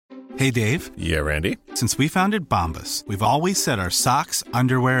Hey, Dave. Yeah, Randy. Since we founded Bombas, we've always said our socks,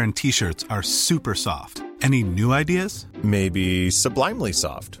 underwear, and T-shirts are super soft. Any new ideas? Maybe sublimely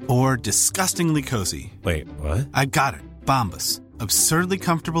soft. Or disgustingly cozy. Wait, what? I got it. Bombas. Absurdly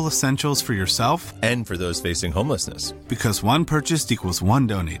comfortable essentials for yourself and for those facing homelessness. Because one purchased equals one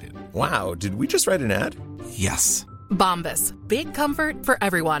donated. Wow, did we just write an ad? Yes. Bombas. Big comfort for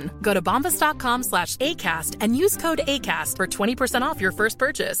everyone. Go to bombas.com/ACAST and use code ACAST for 20% off your first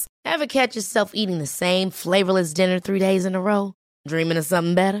purchase. Ever catch yourself eating the same flavorless dinner 3 days in a row? Dreaming of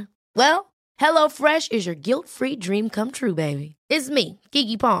something better? Well, HelloFresh is your guilt-free dream come true, baby. It's me,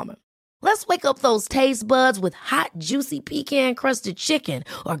 Keke Palmer. Let's wake up those taste buds with hot, juicy pecan-crusted chicken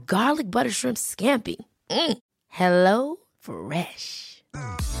or garlic butter shrimp scampi. Hello Fresh.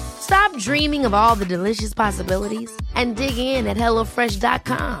 Stop dreaming of all the delicious possibilities and dig in at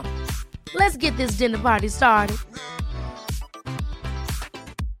HelloFresh.com. Let's get this dinner party started.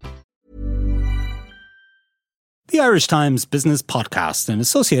 The Irish Times Business Podcast in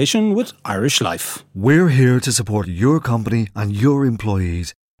association with Irish Life. We're here to support your company and your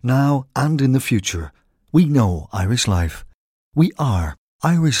employees now and in the future. We know Irish Life. We are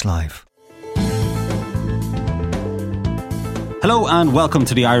Irish Life. Hello and welcome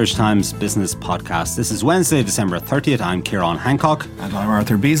to the Irish Times Business Podcast. This is Wednesday, December 30th. I'm Ciarán Hancock. And I'm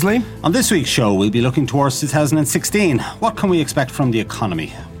Arthur Beasley. On this week's show, we'll be looking towards 2016. What can we expect from the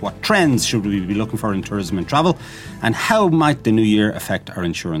economy? What trends should we be looking for in tourism and travel? And how might the new year affect our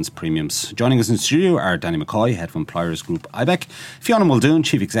insurance premiums? Joining us in the studio are Danny McCoy, Head of Employers Group IBEC, Fiona Muldoon,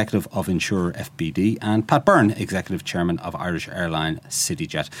 Chief Executive of Insurer FBD, and Pat Byrne, Executive Chairman of Irish airline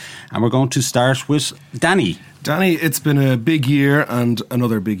CityJet. And we're going to start with Danny. Danny, it's been a big year and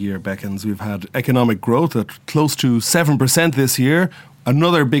another big year beckons. We've had economic growth at close to 7% this year.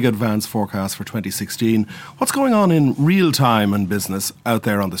 Another big advance forecast for 2016. What's going on in real time and business out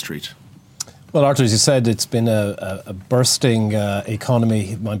there on the street? Well, Arthur, as you said, it's been a bursting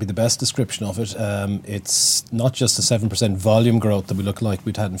economy. It might be the best description of it. It's not just the 7% volume growth that we look like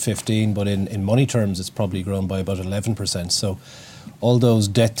we'd had in 15, but in money terms, it's probably grown by about 11%. So all those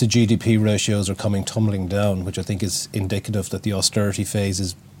debt to GDP ratios are coming tumbling down, which I think is indicative that the austerity phase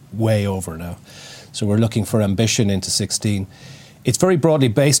is way over now. So we're looking for ambition into 16. It's very broadly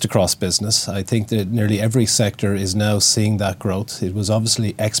based across business. I think that nearly every sector is now seeing that growth. It was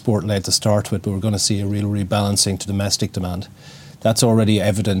obviously export-led to start with, but we're going to see a real rebalancing to domestic demand. That's already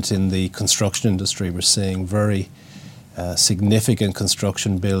evident in the construction industry. We're seeing very significant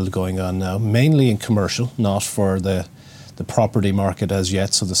construction build going on now, mainly in commercial, not for the property market as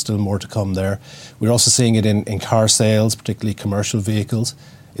yet, so there's still more to come there. We're also seeing it in car sales, particularly commercial vehicles.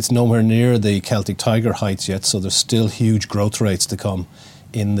 It's nowhere near the Celtic Tiger heights yet, so there's still huge growth rates to come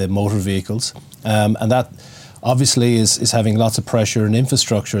in the motor vehicles. And that obviously is having lots of pressure in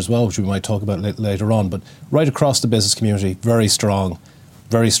infrastructure as well, which we might talk about later on. But right across the business community, very strong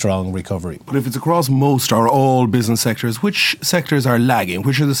recovery. But if it's across most or all business sectors, which sectors are lagging?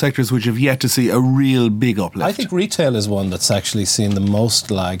 Which are the sectors which have yet to see a real big uplift? I think retail is one that's actually seen the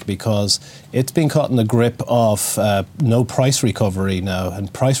most lag because it's been caught in the grip of no price recovery now,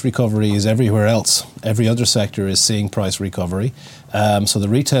 and price recovery is everywhere else. Every other sector is seeing price recovery. So the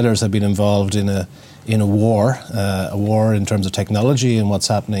retailers have been involved in a war in terms of technology and what's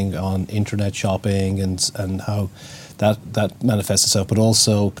happening on internet shopping and how that manifests itself, but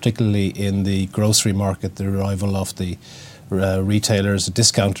also particularly in the grocery market, the arrival of the retailers, the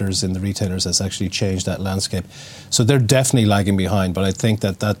discounters in the retailers has actually changed that landscape. So they're definitely lagging behind, but I think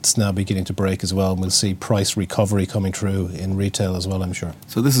that's now beginning to break as well. And we'll see price recovery coming through in retail as well, I'm sure.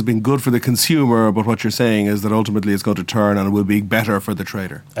 So this has been good for the consumer, but what you're saying is that ultimately it's going to turn and it will be better for the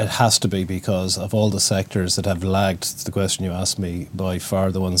trader. It has to be, because of all the sectors that have lagged, it's the question you asked me, by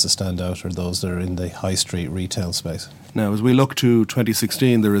far the ones that stand out are those that are in the high street retail space. Now, as we look to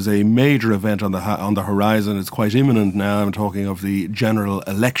 2016, there is a major event on the horizon. It's quite imminent now. I'm talking of the general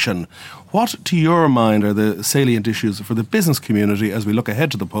election. What, to your mind, are the salient issues for the business community as we look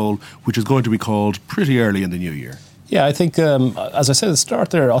ahead to the poll, which is going to be called pretty early in the new year? Yeah, I think, as I said at the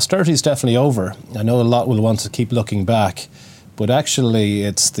start there, austerity is definitely over. I know a lot will want to keep looking back, but actually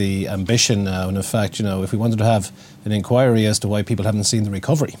it's the ambition now. And in fact, if we wanted to have an inquiry as to why people haven't seen the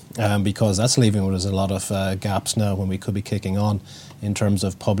recovery, because that's leaving with us a lot of gaps now when we could be kicking on in terms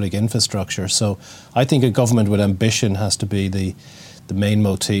of public infrastructure. So I think a government with ambition has to be the main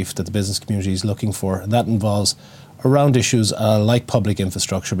motif that the business community is looking for. And that involves around issues like public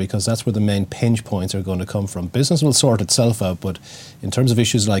infrastructure, because that's where the main pinch points are going to come from. Business will sort itself out, but in terms of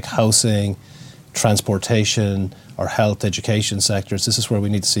issues like housing, transportation, our health, education sectors. This is where we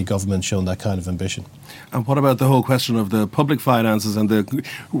need to see government showing that kind of ambition. And what about the whole question of the public finances and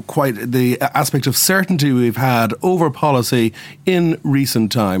the aspect of certainty we've had over policy in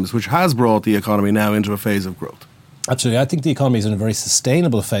recent times, which has brought the economy now into a phase of growth? Absolutely. I think the economy is in a very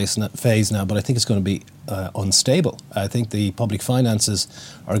sustainable phase now, but I think it's going to be unstable. I think the public finances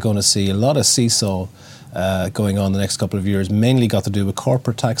are going to see a lot of seesaw going on the next couple of years, mainly got to do with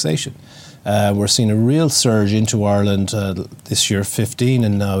corporate taxation. We're seeing a real surge into Ireland this year, 15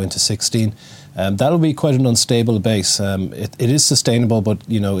 and now into 16. That'll be quite an unstable base. It is sustainable, but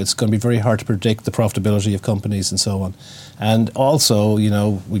it's going to be very hard to predict the profitability of companies and so on. And also,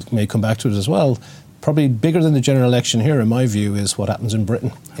 we may come back to it as well, probably bigger than the general election here, in my view, is what happens in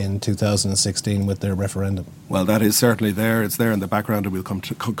Britain in 2016 with their referendum. Well, that is certainly there. It's there in the background, and we'll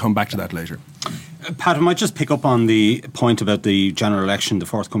come back to that later. Pat, I might just pick up on the point about the general election, the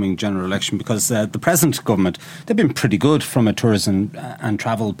forthcoming general election, because the present government, they've been pretty good from a tourism and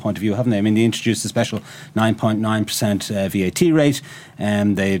travel point of view, haven't they? I mean, they introduced a special 9.9% VAT rate,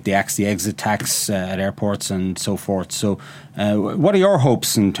 and they axed the exit tax at airports and so forth. So what are your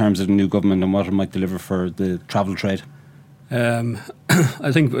hopes in terms of the new government and what it might deliver for the travel trade?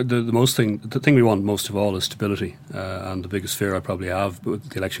 I think the thing we want most of all is stability, and the biggest fear I probably have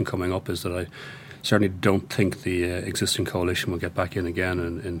with the election coming up is that I certainly don't think the existing coalition will get back in again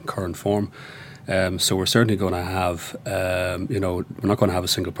in current form. So we're certainly going to have, we're not going to have a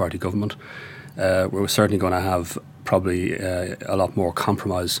single party government. We're certainly going to have probably a lot more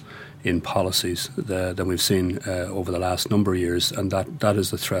compromise in policies than we've seen over the last number of years, and that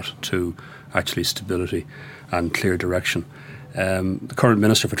is the threat to actually stability and clear direction. The current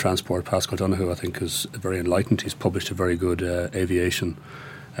Minister for Transport, Paschal Donohoe, I think is very enlightened. He's published a very good aviation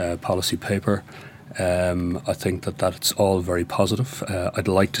policy paper. I think that's all very positive. I'd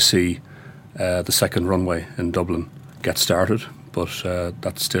like to see the second runway in Dublin get started, but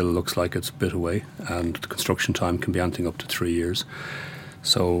that still looks like it's a bit away, and the construction time can be anything up to 3 years.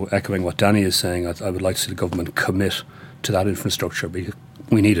 So echoing what Danny is saying, I would like to see the government commit to that infrastructure, because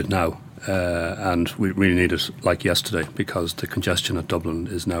we need it now. And we really need it like yesterday, because the congestion at Dublin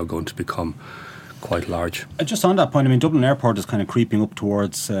is now going to become quite large. Just on that point, I mean, Dublin Airport is kind of creeping up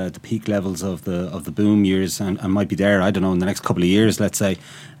towards the peak levels of the boom years, and might be there, I don't know, in the next couple of years, let's say.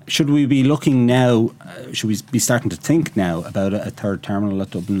 Should we be looking now, should we be starting to think now about a third terminal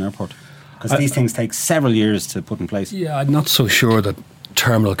at Dublin Airport? Because these things take several years to put in place. Yeah, I'm not so sure that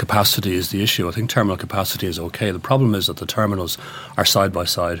terminal capacity is the issue. I think terminal capacity is okay. The problem is that the terminals are side by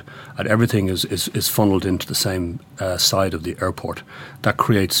side, and everything is funneled into the same side of the airport. That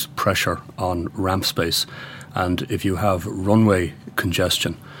creates pressure on ramp space, and if you have runway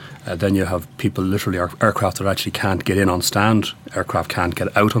congestion, then you have people, literally aircraft that actually can't get in on stand, aircraft can't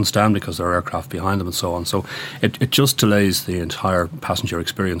get out on stand because there are aircraft behind them and so on. So it just delays the entire passenger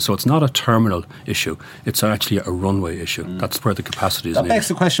experience. So it's not a terminal issue, it's actually a runway issue. That's where the capacity is needed. That begs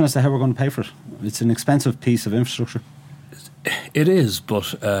the question as to how we're going to pay for it. It's an expensive piece of infrastructure. It is, but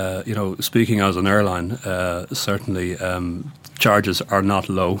speaking as an airline, certainly charges are not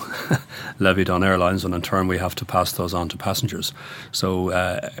low levied on airlines, and in turn we have to pass those on to passengers. So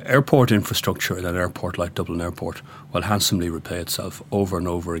airport infrastructure in an airport like Dublin Airport will handsomely repay itself over and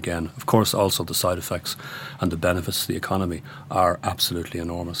over again. Of course, also the side effects and the benefits to the economy are absolutely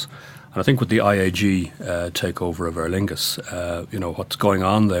enormous. And I think with the IAG takeover of Aer Lingus, what's going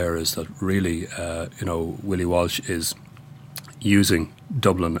on there is that really, Willie Walsh is using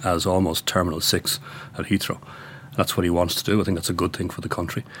Dublin as almost Terminal 6 at Heathrow. That's what he wants to do. I think that's a good thing for the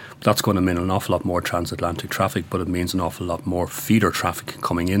country. But that's going to mean an awful lot more transatlantic traffic, but it means an awful lot more feeder traffic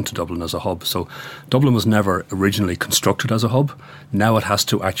coming into Dublin as a hub. So Dublin was never originally constructed as a hub. Now it has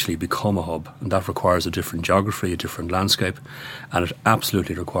to actually become a hub, and that requires a different geography, a different landscape, and it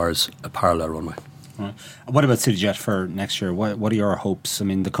absolutely requires a parallel runway. Right. What about CityJet for next year? What are your hopes? I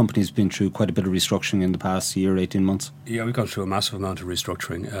mean, the company's been through quite a bit of restructuring in the past year, 18 months. Yeah, we've gone through a massive amount of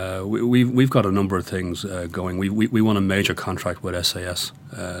restructuring. We've got a number of things going. We won a major contract with SAS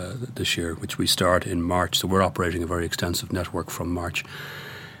this year, which we start in March. So we're operating a very extensive network from March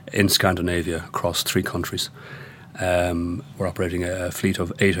in Scandinavia across 3 countries. We're operating a fleet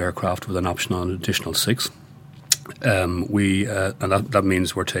of 8 aircraft with an option on an additional 6. And that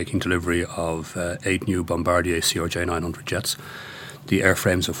means we're taking delivery of 8 new Bombardier CRJ900 jets, the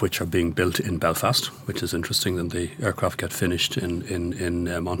airframes of which are being built in Belfast, which is interesting that the aircraft get finished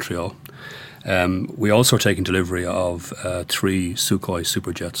in Montreal. We also are taking delivery of 3 Sukhoi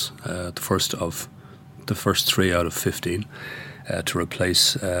Superjets, the first 3 out of 15.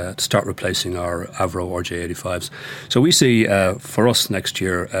 to start replacing our Avro RJ85s. So we see for us next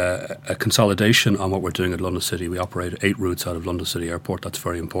year a consolidation on what we're doing at London City. We operate 8 routes out of London City Airport. That's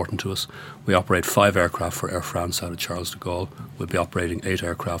very important to us. We operate 5 aircraft for Air France out of Charles de Gaulle. We'll be operating 8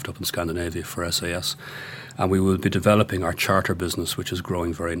 aircraft up in Scandinavia for SAS. And we will be developing our charter business, which is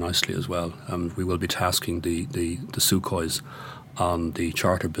growing very nicely as well. We will be tasking the Sukhois on the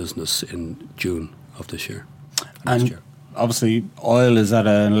charter business in June of this year. And year. Obviously, oil is at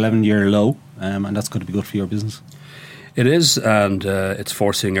an 11-year low, and that's going to be good for your business. It is, and it's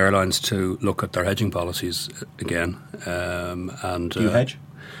forcing airlines to look at their hedging policies again. Do you hedge?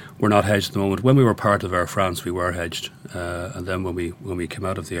 We're not hedged at the moment. When we were part of Air France, we were hedged, and then when we came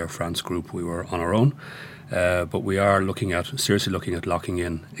out of the Air France group, we were on our own. But we are seriously looking at locking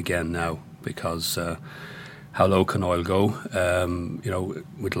in again now, because how low can oil go?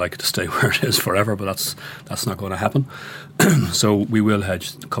 We'd like it to stay where it is forever, but that's not going to happen. So we will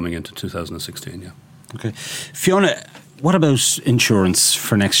hedge coming into 2016. Yeah. Okay, Fiona, what about insurance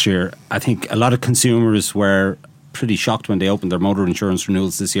for next year? I think a lot of consumers were pretty shocked when they opened their motor insurance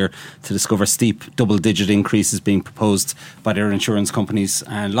renewals this year to discover steep double-digit increases being proposed by their insurance companies,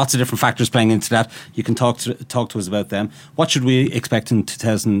 and lots of different factors playing into that. You can talk to us about them. What should we expect in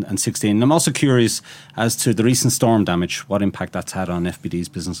 2016? And I'm also curious as to the recent storm damage, what impact that's had on FBD's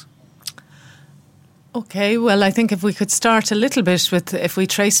business. Okay, well, I think if we could start a little bit with, if we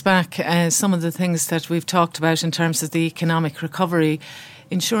trace back some of the things that we've talked about in terms of the economic recovery,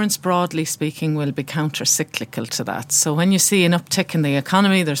 insurance, broadly speaking, will be counter-cyclical to that. So when you see an uptick in the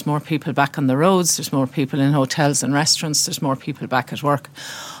economy, there's more people back on the roads, there's more people in hotels and restaurants, there's more people back at work.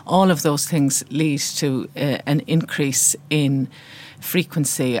 All of those things lead to an increase in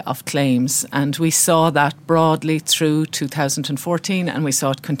frequency of claims, and we saw that broadly through 2014, and we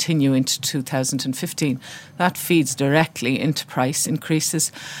saw it continue into 2015. That feeds directly into price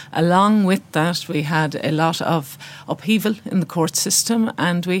increases. Along with that, we had a lot of upheaval in the court system,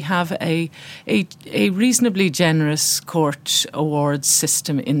 and we have a reasonably generous court awards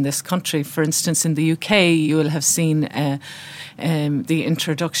system in this country. For instance, in the UK, you will have seen the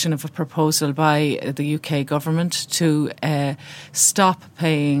introduction of a proposal by the UK government to stop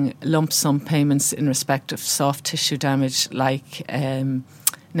paying lump sum payments in respect of soft tissue damage like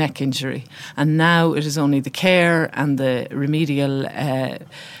neck injury. And now it is only the care and the remedial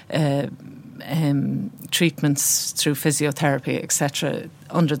treatments through physiotherapy, etc.,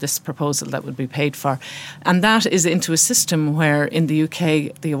 under this proposal that would be paid for. And that is into a system where in the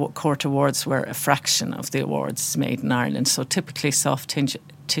UK the court awards were a fraction of the awards made in Ireland. So typically soft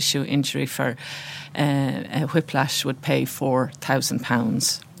tissue injury for a whiplash would pay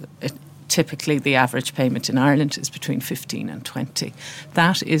 £4,000. Typically the average payment in Ireland is between 15 and 20.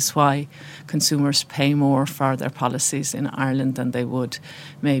 That is why consumers pay more for their policies in Ireland than they would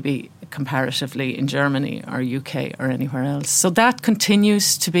maybe comparatively in Germany or UK or anywhere else. So that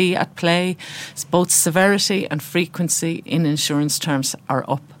continues to be at play. Both severity and frequency in insurance terms are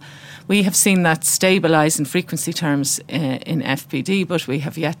up. We have seen that stabilise in frequency terms in FBD, but we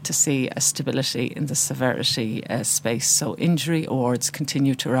have yet to see a stability in the severity space. So injury awards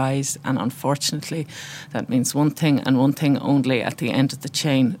continue to rise, and unfortunately that means one thing and one thing only: at the end of the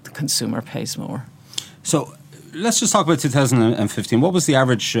chain, the consumer pays more. So let's just talk about 2015. What was the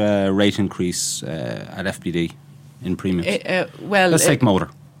average rate increase at FBD in premiums? Let's take motor.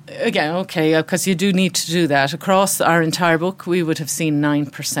 Again, okay, because you do need to do that. Across our entire book, we would have seen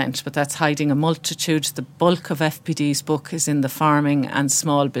 9%, but that's hiding a multitude. The bulk of FBD's book is in the farming and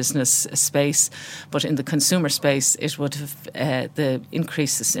small business space, but in the consumer space, it would have the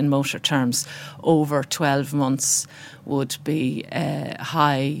increases in motor terms over 12 months would be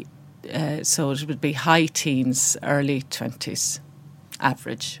high. So it would be high teens, early 20s.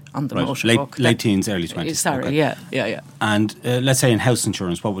 Average on the motor book. Late teens, early 20s. Sorry, okay. Yeah. And let's say in house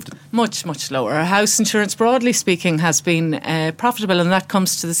insurance, what would it? Much lower. House insurance, broadly speaking, has been profitable, and that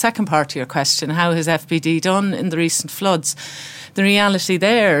comes to the second part of your question. How has FBD done in the recent floods? The reality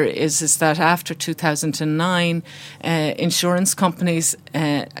there is that after 2009, insurance companies,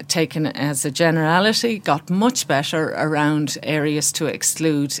 taken as a generality, got much better around areas to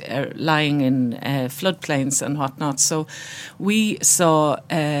exclude lying in floodplains and whatnot. So we saw,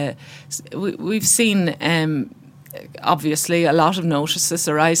 we've seen obviously a lot of notices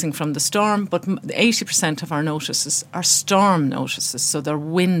arising from the storm, but 80% of our notices are storm notices, so they're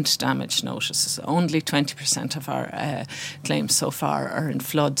wind damage notices. Only 20% of our claims so far are in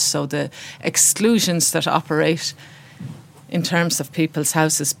floods. So the exclusions that operate in terms of people's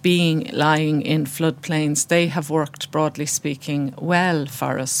houses lying in floodplains, they have worked, broadly speaking, well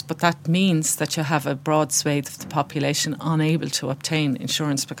for us. But that means that you have a broad swathe of the population unable to obtain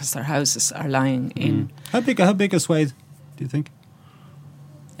insurance because their houses are lying in. How big a swathe do you think?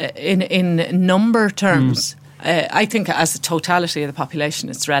 In number terms, I think as a totality of the population,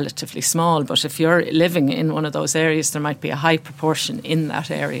 it's relatively small. But if you're living in one of those areas, there might be a high proportion in that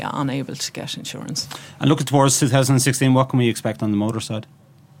area unable to get insurance. And looking towards 2016, what can we expect on the motor side?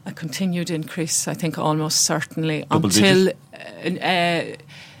 A continued increase, I think, almost certainly Double until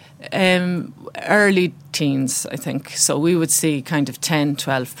early teens, I think. So we would see kind of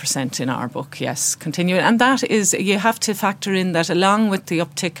 10-12% in our book, yes, continuing. And that is, you have to factor in that along with the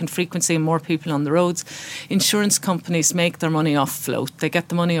uptick in frequency and more people on the roads, insurance companies make their money off float. They get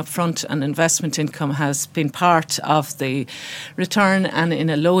the money up front, and investment income has been part of the return, and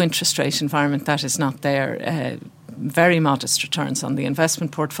in a low interest rate environment that is not there. Very modest returns on the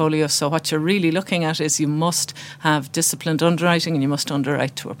investment portfolio. So what you're really looking at is you must have disciplined underwriting, and you must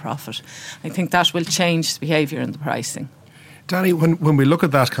underwrite to a profit. I think that will change the behaviour and the pricing. Danny, when we look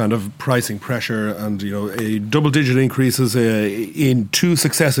at that kind of pricing pressure and, a double-digit increases in 2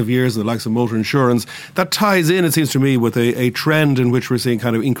 successive years, the likes of motor insurance, that ties in, it seems to me, with a trend in which we're seeing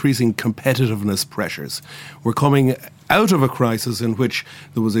kind of increasing competitiveness pressures. We're coming out of a crisis in which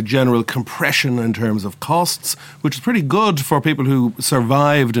there was a general compression in terms of costs, which is pretty good for people who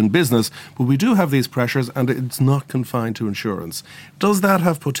survived in business, but we do have these pressures, and it's not confined to insurance. Does that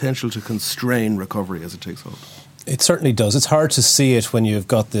have potential to constrain recovery as it takes hold? It certainly does. It's hard to see it when you've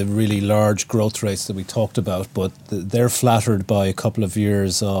got the really large growth rates that we talked about, but they're flattered by a couple of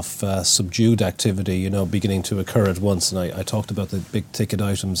years of subdued activity, beginning to occur at once. And I talked about the big ticket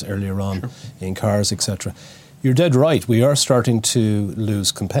items earlier on in cars, etc. You're dead right. We are starting to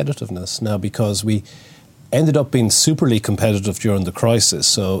lose competitiveness now because we ended up being superly competitive during the crisis.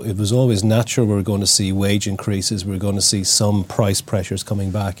 So it was always natural we were going to see wage increases, we were going to see some price pressures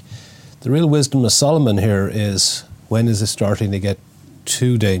coming back. The real wisdom of Solomon here is, when is it starting to get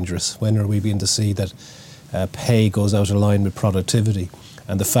too dangerous? When are we beginning to see that pay goes out of line with productivity?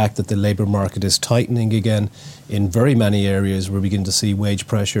 And the fact that the labour market is tightening again in very many areas, we're beginning to see wage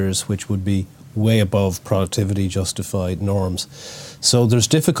pressures which would be way above productivity justified norms. So there's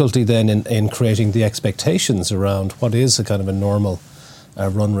difficulty then in creating the expectations around what is a kind of a normal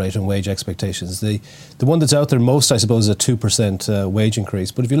run rate and wage expectations. The one that's out there most, I suppose, is a 2% wage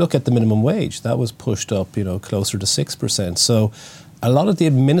increase. But if you look at the minimum wage, that was pushed up, closer to 6%. So a lot of the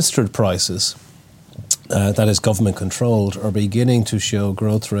administered prices, that is government controlled, are beginning to show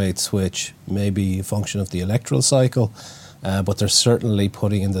growth rates which may be a function of the electoral cycle, but they're certainly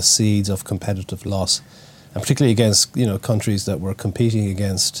putting in the seeds of competitive loss, and particularly against countries that were competing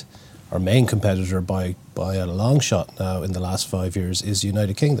against. Our main competitor by a long shot now in the last 5 years is the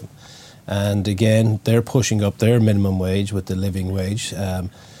United Kingdom. And again, they're pushing up their minimum wage with the living wage.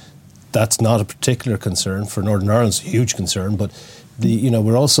 That's not a particular concern. For Northern Ireland, it's a huge concern. But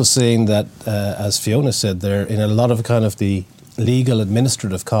we're also seeing that, as Fiona said there, in a lot of kind of the legal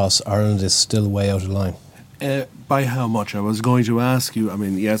administrative costs, Ireland is still way out of line. By how much? I was going to ask you,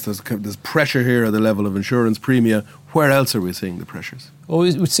 yes, there's pressure here at the level of insurance premia. Where else are we seeing the pressures? Well,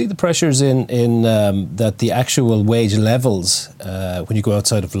 we see the pressures in that the actual wage levels, when you go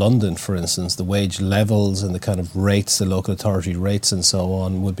outside of London, for instance, the wage levels and the kind of rates, the local authority rates and so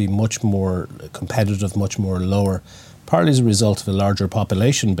on, would be much more competitive, much more lower, partly as a result of a larger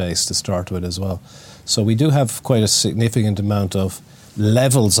population base to start with as well. So we do have quite a significant amount of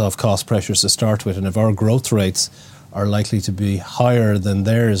levels of cost pressures to start with, and if our growth rates are likely to be higher than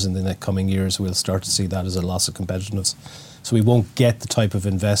theirs in the next coming years, we'll start to see that as a loss of competitiveness. So we won't get the type of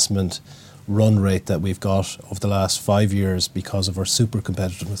investment run rate that we've got over the last 5 years because of our super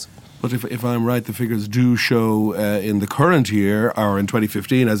competitiveness. But if I'm right, the figures do show in the current year, or in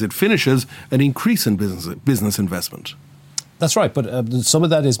 2015, as it finishes, an increase in business investment. That's right, but some of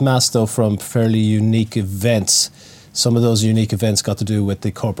that is masked, though, from fairly unique events. Some of those unique events got to do with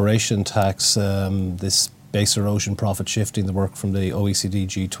the corporation tax, this base erosion, profit shifting, the work from the OECD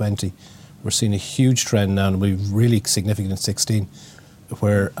G20. We're seeing a huge trend now, and we're really significant in 2016,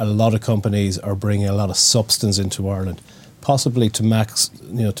 where a lot of companies are bringing a lot of substance into Ireland, possibly to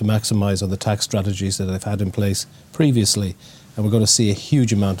maximise on the tax strategies that they've had in place previously. And we're going to see a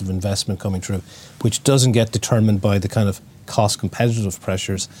huge amount of investment coming through, which doesn't get determined by the kind of cost competitive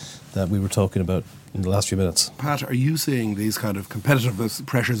pressures that we were talking about in the last few minutes. Pat, are you seeing these kind of competitive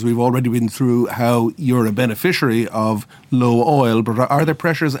pressures? We've already been through how you're a beneficiary of low oil, but are there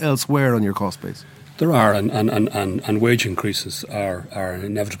pressures elsewhere on your cost base? There are, and wage increases are an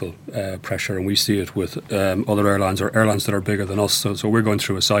inevitable pressure, and we see it with other airlines or airlines that are bigger than us. So we're going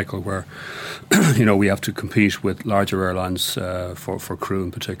through a cycle where, we have to compete with larger airlines for crew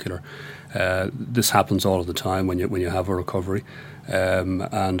in particular. This happens all of the time when you have a recovery.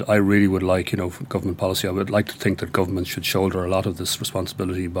 And I really would like, government policy, I would like to think that government should shoulder a lot of this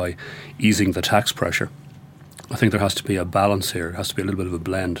responsibility by easing the tax pressure. I think there has to be a balance here. It has to be a little bit of a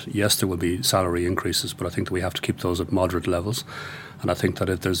blend. Yes, there will be salary increases, but I think that we have to keep those at moderate levels. And I think that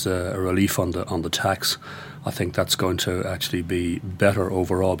if there's a relief on the tax, I think that's going to actually be better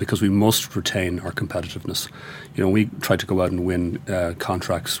overall, because we must retain our competitiveness. We try to go out and win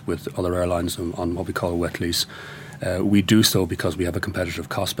contracts with other airlines on what we call a wet lease. We do so because we have a competitive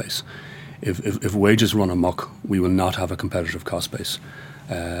cost base. If wages run amok, we will not have a competitive cost base.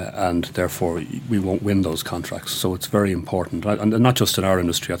 And therefore we won't win those contracts. So it's very important, and not just in our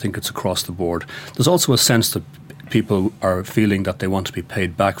industry, I think it's across the board. There's also a sense that people are feeling that they want to be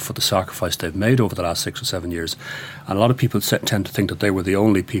paid back for the sacrifice they've made over the last 6 or 7 years. And a lot of people tend to think that they were the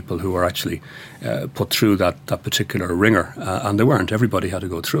only people who were actually put through that particular ringer, and they weren't. Everybody had to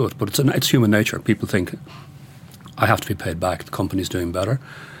go through it, but it's human nature. People think, I have to be paid back, the company's doing better.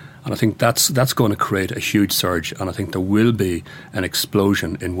 And I think that's going to create a huge surge, and I think there will be an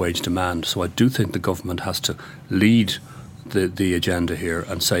explosion in wage demand. So I do think the government has to lead the agenda here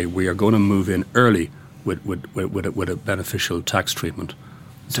and say we are going to move in early with a beneficial tax treatment.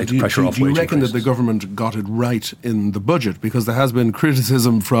 Take the pressure off wage increases. Do you reckon that the government got it right in the budget? Because there has been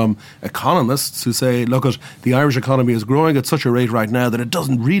criticism from economists who say, look, the Irish economy is growing at such a rate right now that it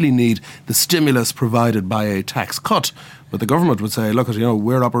doesn't really need the stimulus provided by a tax cut. But the government would say, look,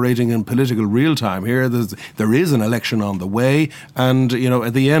 we're operating in political real time here. There is an election on the way. And,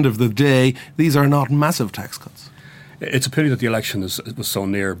 at the end of the day, these are not massive tax cuts. It's a pity that the election was so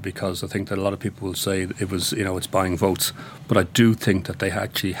near, because I think that a lot of people will say it was, it's buying votes. But I do think that they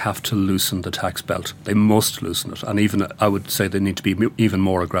actually have to loosen the tax belt. They must loosen it. And even I would say they need to be even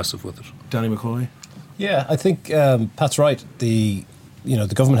more aggressive with it. Danny McCauley? Yeah, I think Pat's right. The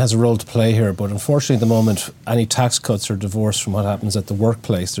government has a role to play here, but unfortunately at the moment any tax cuts are divorced from what happens at the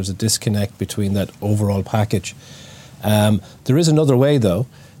workplace. There's a disconnect between that overall package. There is another way, though,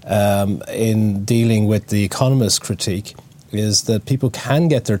 in dealing with the economist's critique, is that people can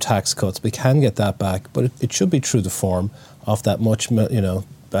get their tax cuts, we can get that back, but it should be through the form of that much,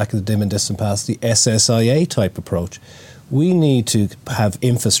 back in the dim and distant past, the SSIA type approach. We need to have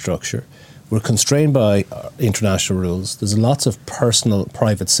infrastructure. We're constrained by international rules. There's lots of personal,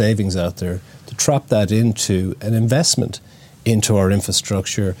 private savings out there. To trap that into an investment into our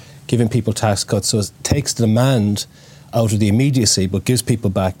infrastructure, giving people tax cuts, so it takes the demand out of the immediacy, but gives people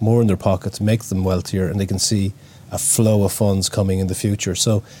back more in their pockets, makes them wealthier, and they can see a flow of funds coming in the future.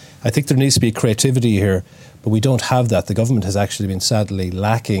 So I think there needs to be creativity here, but we don't have that. The government has actually been sadly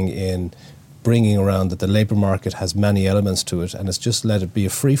lacking in bringing around that the labour market has many elements to it, and it's just let it be a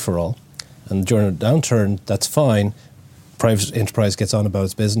free-for-all. And during a downturn, that's fine. Private enterprise gets on about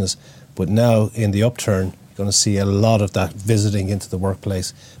its business. But now, in the upturn, you're going to see a lot of that visiting into the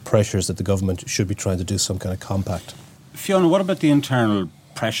workplace, pressures that the government should be trying to do some kind of compact. Fiona, what about the internal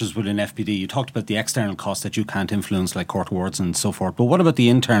pressures within FBD? You talked about the external costs that you can't influence, like court awards and so forth. But what about the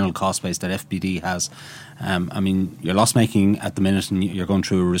internal cost base that FBD has? You're loss-making at the minute, and you're going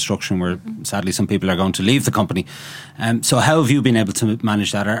through a restructuring where, sadly, some people are going to leave the company. So how have you been able to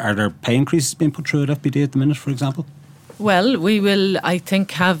manage that? Are there pay increases being put through at FBD at the minute, for example? Well, we will, I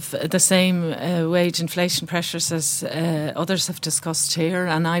think, have the same wage inflation pressures as others have discussed here,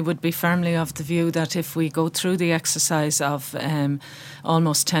 and I would be firmly of the view that if we go through the exercise of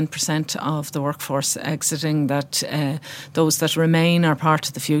almost 10% of the workforce exiting, that those that remain are part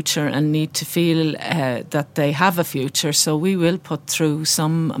of the future and need to feel that they have a future. So we will put through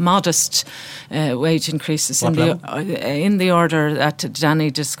some modest wage increases in the order that Danny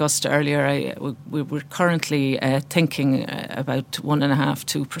discussed earlier. We're currently thinking about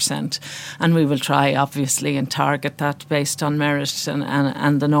 1.5-2%, and we will try obviously and target that based on merit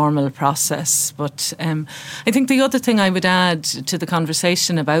and the normal process. But I think the other thing I would add to the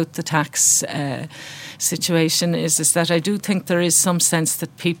conversation about the tax situation is that I do think there is some sense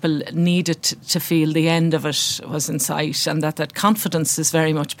that people needed to feel the end of it was in sight, and that confidence is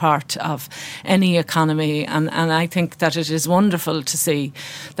very much part of any economy, and I think that it is wonderful to see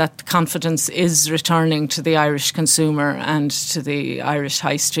that confidence is returning to the Irish consumer and to the Irish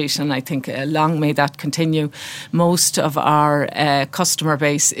high street, and I think long may that continue. Most of our customer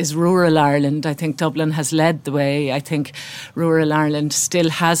base is rural Ireland. I think Dublin has led the way. I think rural Ireland still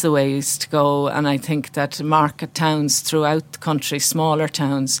has a ways to go, and I think fact that market towns throughout the country, smaller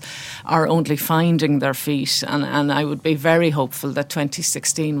towns, are only finding their feet. And I would be very hopeful that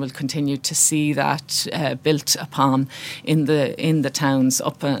 2016 will continue to see that built upon in the towns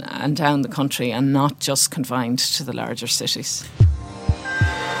up and down the country, and not just confined to the larger cities.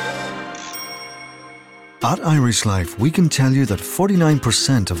 At Irish Life, we can tell you that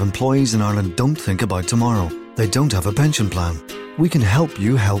 49% of employees in Ireland don't think about tomorrow. They don't have a pension plan. We can help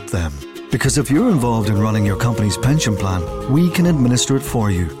you help them. Because if you're involved in running your company's pension plan, we can administer it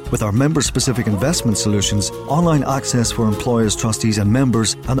for you with our member-specific investment solutions, online access for employers, trustees and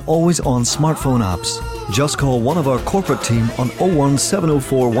members, and always-on smartphone apps. Just call one of our corporate team on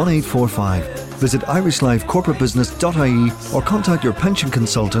 01704 1845. Visit irishlifecorporatebusiness.ie or contact your pension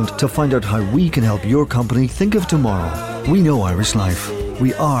consultant to find out how we can help your company think of tomorrow. We know Irish Life.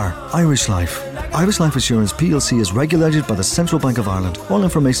 We are Irish Life. Irish Life Assurance plc is regulated by the Central Bank of Ireland. All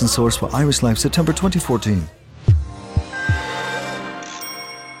information sourced for Irish Life, September 2014.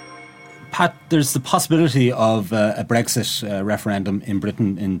 Pat, there's the possibility of a Brexit referendum in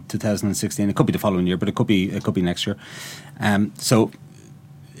Britain in 2016. It could be the following year, but it could be next year. So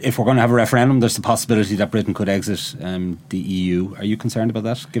if we're going to have a referendum, there's the possibility that Britain could exit the EU. Are you concerned about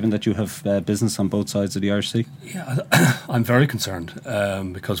that, given that you have business on both sides of the Irish Sea? Yeah, I'm very concerned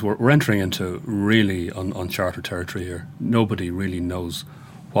because we're entering into really uncharted territory here. Nobody really knows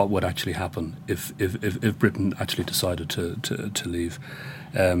what would actually happen if Britain actually decided to leave.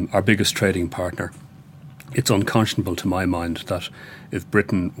 Our biggest trading partner, it's unconscionable to my mind that if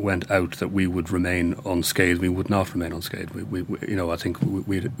Britain went out, that we would remain unscathed. We would not remain unscathed. I think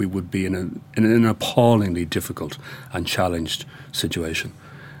we would be in an appallingly difficult and challenged situation,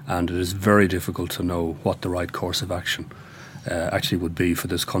 and it is very difficult to know what the right course of action actually would be for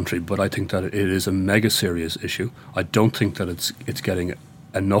this country. But I think that it is a mega serious issue. I don't think that it's getting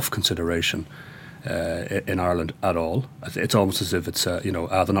enough consideration in Ireland at all. It's almost as if it's they're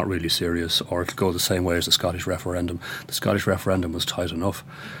not really serious, or it'll go the same way as the Scottish referendum. The Scottish referendum was tight enough,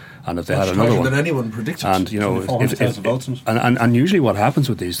 and if they had another one, than anyone predicted, and and usually what happens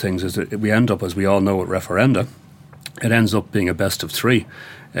with these things is that we end up, as we all know, at referenda, it ends up being a best of three,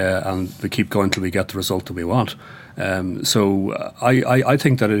 and we keep going till we get the result that we want. So I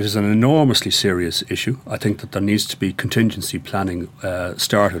think that it is an enormously serious issue. I think that there needs to be contingency planning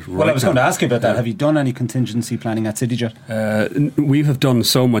started right now. Well, I was going to ask you about that. Have you done any contingency planning at CityJet? We have done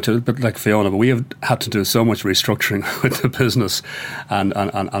so much, a bit like Fiona, but we have had to do so much restructuring with the business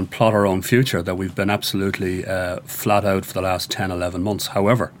and plot our own future that we've been absolutely flat out for the last 10, 11 months.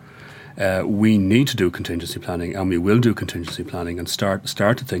 However, we need to do contingency planning, and we will do contingency planning and start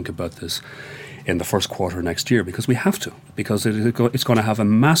to think about this in the first quarter next year, because we have to, because it's going to have a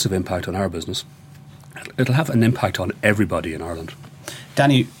massive impact on our business. It'll have an impact on everybody in Ireland.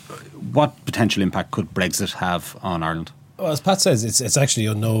 Danny, what potential impact could Brexit have on Ireland? Well, as Pat says, it's actually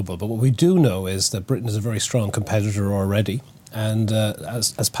unknowable, but what we do know is that Britain is a very strong competitor already. And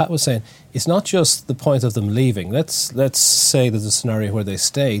as Pat was saying, it's not just the point of them leaving. Let's say that the scenario where they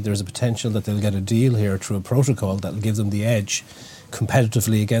stay, there's a potential that they'll get a deal here through a protocol that'll give them the edge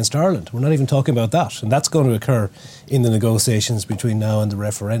competitively against Ireland. We're not even talking about that, and that's going to occur in the negotiations between now and the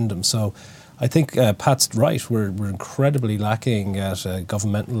referendum. So I think Pat's right. We're incredibly lacking at a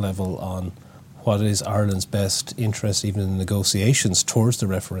governmental level on what is Ireland's best interest, even in negotiations towards the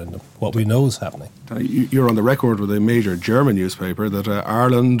referendum, what we know is happening. You're on the record with a major German newspaper that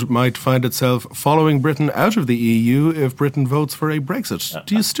Ireland might find itself following Britain out of the EU if Britain votes for a Brexit.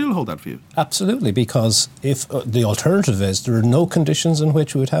 Do you still hold that view? Absolutely, because if the alternative is there are no conditions in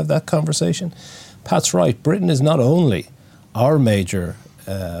which we would have that conversation. Pat's right. Britain is not only our major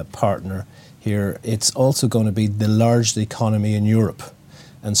partner here, it's also going to be the largest economy in Europe.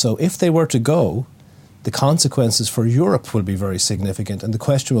 And so if they were to go, the consequences for Europe will be very significant. And the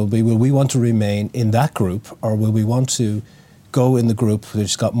question will be, will we want to remain in that group, or will we want to go in the group which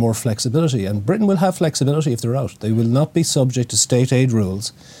has got more flexibility? And Britain will have flexibility if they're out. They will not be subject to state aid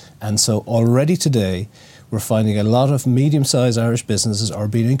rules. And so already today, we're finding a lot of medium-sized Irish businesses are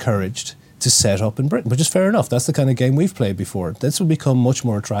being encouraged to set up in Britain, which is fair enough. That's the kind of game we've played before. This will become much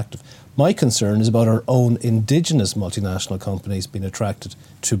more attractive. My concern is about our own indigenous multinational companies being attracted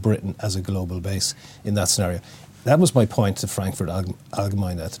to Britain as a global base in that scenario. That was my point to Frankfurt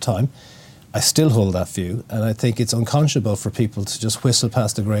Allgemeine at the time. I still hold that view, and I think it's unconscionable for people to just whistle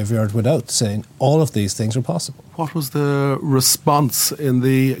past the graveyard without saying all of these things are possible. What was the response in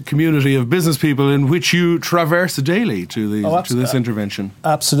the community of business people in which you traverse daily to this intervention?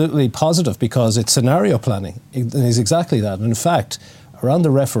 Absolutely positive, because it's scenario planning. It is exactly that. And in fact, around the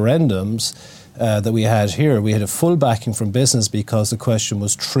referendums, that we had here, we had a full backing from business because the question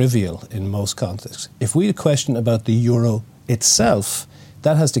was trivial in most contexts. If we had a question about the euro itself,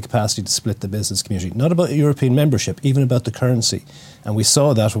 that has the capacity to split the business community, not about European membership, even about the currency. And we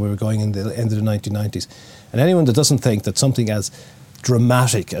saw that when we were going in the end of the 1990s. And anyone that doesn't think that something as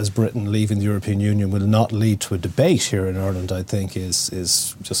dramatic as Britain leaving the European Union will not lead to a debate here in Ireland, I think,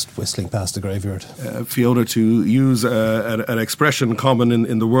 is just whistling past the graveyard. Fiona, to use an expression common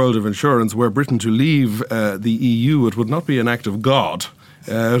in the world of insurance, were Britain to leave the EU, it would not be an act of God.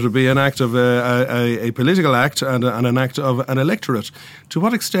 It would be an act of a political act and an act of an electorate. To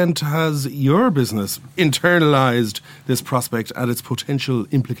what extent has your business internalised this prospect and its potential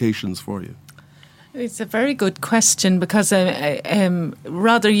implications for you? It's a very good question because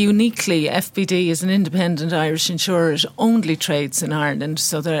rather uniquely, FBD is an independent Irish insurer. It only trades in Ireland.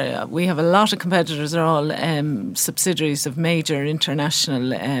 So we have a lot of competitors. They're all subsidiaries of major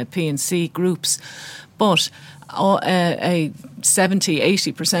international P&C groups. But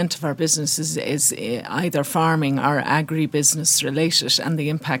 70-80% of our business is either farming or agri-business related, and the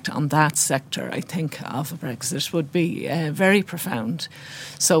impact on that sector, I think, of a Brexit would be very profound.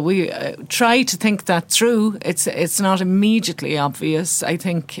 So we try to think that through. It's not immediately obvious. I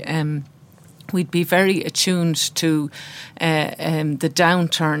think we'd be very attuned to the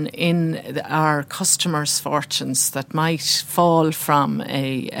downturn in our customers' fortunes that might fall from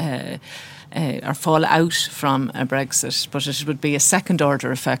or fall out from a Brexit, but it would be a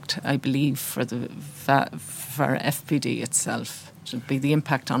second-order effect, I believe, for FBD itself. It would be the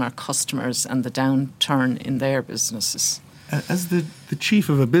impact on our customers and the downturn in their businesses. As the chief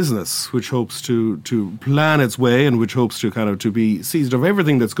of a business which hopes to plan its way and which hopes to be seized of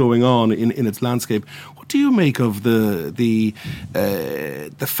everything that's going on in its landscape, what do you make of the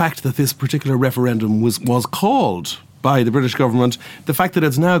fact that this particular referendum was called by the British government, the fact that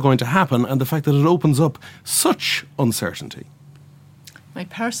it's now going to happen, and the fact that it opens up such uncertainty? My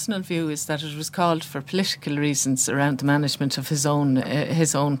personal view is that it was called for political reasons around the management of his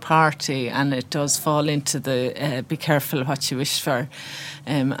own party, and it does fall into the be careful what you wish for,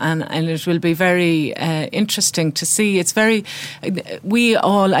 and it will be very interesting to see. It's we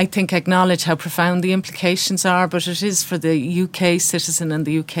all, I think, acknowledge how profound the implications are, but it is for the UK citizen and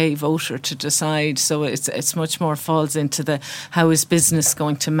the UK voter to decide. So it's much more falls into how is business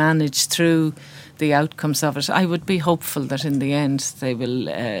going to manage through the outcomes of it. I would be hopeful that in the end they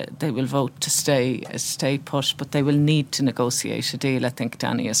will vote to stay put, but they will need to negotiate a deal. I think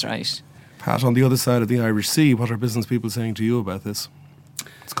Danny is right. Pat, on the other side of the Irish Sea, what are business people saying to you about this?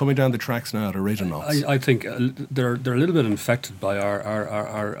 It's coming down the tracks now at a rate of knots. I think they're a little bit infected by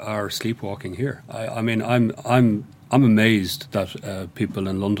our sleepwalking here. I mean, I'm amazed that people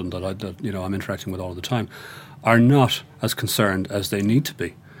in London that I'm interacting with all the time are not as concerned as they need to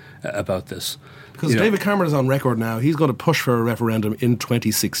be about this. Because David Cameron is on record now, he's going to push for a referendum in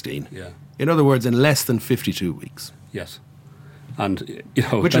 2016. Yeah. In other words, in less than 52 weeks. Yes. And,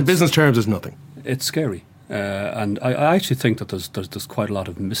 which in business terms is nothing. It's scary. And I actually think that there's quite a lot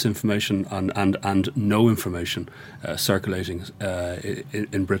of misinformation and no information circulating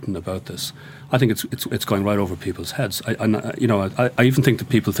in Britain about this. I think it's going right over people's heads. I even think that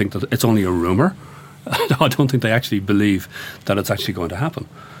people think that it's only a rumour. I don't think they actually believe that it's actually going to happen.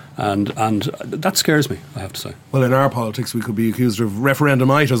 And that scares me, I have to say. Well, in our politics, we could be accused of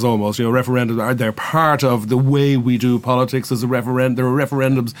referendumitis almost. Referendums are they're part of the way we do politics. There are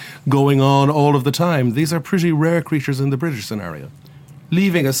referendums going on all of the time. These are pretty rare creatures in the British scenario,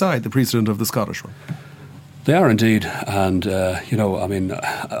 leaving aside the precedent of the Scottish one. They are indeed, and we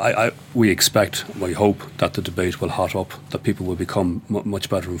hope that the debate will hot up, that people will become much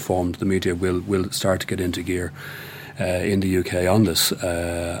better informed. The media will start to get into gear in the UK on this,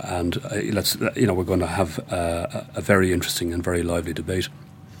 and we're going to have a very interesting and very lively debate.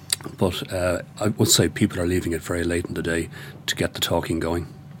 But I would say people are leaving it very late in the day to get the talking going.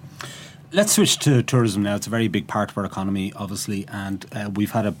 Let's switch to tourism now. It's a very big part of our economy, obviously, and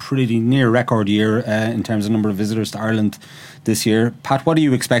we've had a pretty near record year in terms of number of visitors to Ireland this year. Pat, what are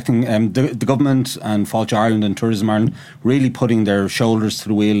you expecting? The government and Fáilte Ireland and Tourism Ireland really putting their shoulders to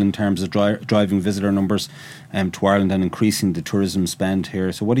the wheel in terms of driving visitor numbers to Ireland and increasing the tourism spend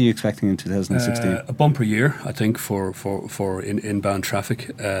here. So what are you expecting in 2016? A bumper year, I think, for inbound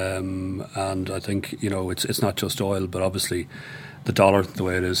traffic. And I think, it's not just oil, but obviously the dollar the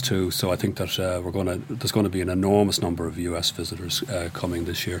way it is too. So I think that there's going to be an enormous number of US visitors coming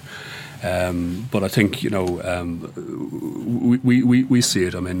this year. But I think we see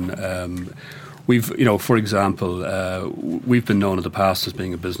it. I mean, We've, for example, we've been known in the past as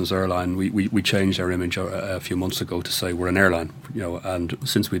being a business airline. We changed our image a few months ago to say we're an airline, and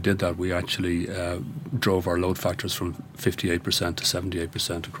since we did that, we actually drove our load factors from 58% to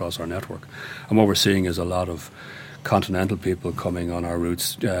 78% across our network. And what we're seeing is a lot of continental people coming on our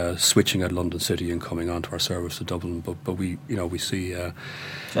routes, switching at London City and coming onto our service to Dublin. But we see. So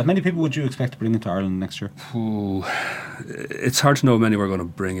how many people would you expect to bring into Ireland next year? It's hard to know how many we're going to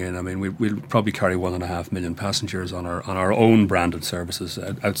bring in. I mean, we'll probably carry 1.5 million passengers on our own branded services,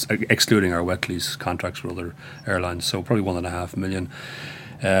 excluding our wet lease contracts with other airlines. So probably 1.5 million.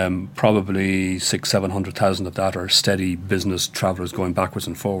 Probably 600,000-700,000 of that are steady business travellers going backwards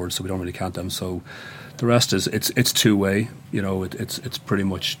and forwards. So we don't really count them. So the rest is it's two-way. It's pretty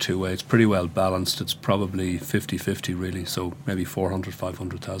much two-way. It's pretty well balanced. It's probably 50-50 really. So maybe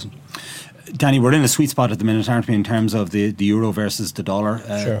 400,000-500,000. Danny, we're in a sweet spot at the minute, aren't we, in terms of the euro versus the dollar?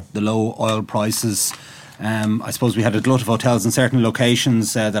 Sure. The low oil prices. I suppose we had a glut of hotels in certain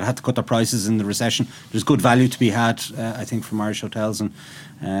locations that had to cut their prices in the recession. There's good value to be had, I think, from Irish hotels,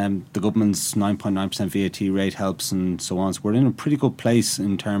 and the government's 9.9% VAT rate helps and so on. So we're in a pretty good place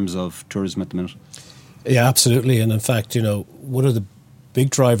in terms of tourism at the minute. Yeah, absolutely. And in fact, one of the big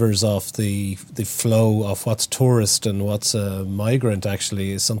drivers of the flow of what's tourist and what's a migrant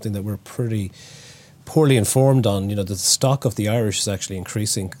actually is something that we're pretty poorly informed on. The stock of the Irish is actually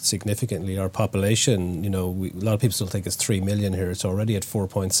increasing significantly. Our population, a lot of people still think it's 3 million here. It's already at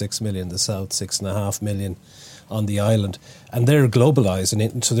 4.6 million, the south 6.5 million on the island, and they're globalised,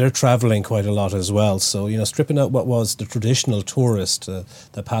 and so they're travelling quite a lot as well. So stripping out what was the traditional tourist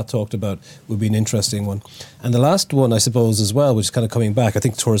that Pat talked about would be an interesting one. And the last one, I suppose, as well, which is kind of coming back, I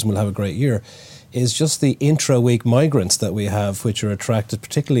think tourism will have a great year, is just the intra-week migrants that we have, which are attracted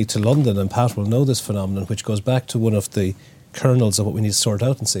particularly to London, and Pat will know this phenomenon, which goes back to one of the kernels of what we need to sort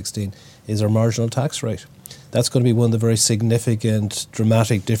out in 2016, is our marginal tax rate. That's going to be one of the very significant,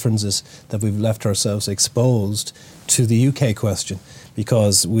 dramatic differences that we've left ourselves exposed to the UK question,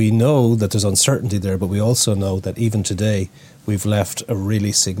 because we know that there's uncertainty there, but we also know that even today we've left a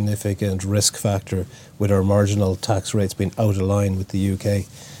really significant risk factor with our marginal tax rates being out of line with the UK.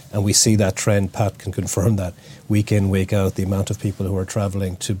 And we see that trend. Pat can confirm that week in, week out, the amount of people who are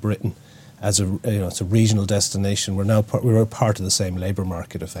travelling to Britain as it's a regional destination. We're part of the same labour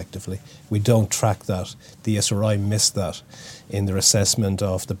market effectively. We don't track that. The SRI missed that in their assessment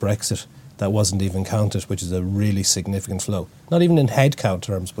of the Brexit. That wasn't even counted, which is a really significant flow. Not even in headcount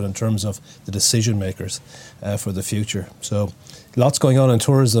terms, but in terms of the decision makers for the future. So lots going on in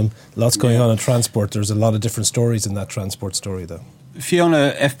tourism, lots going on in transport. There's a lot of different stories in that transport story though.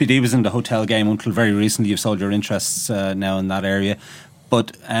 Fiona, FBD was in the hotel game until very recently. You've sold your interests now in that area.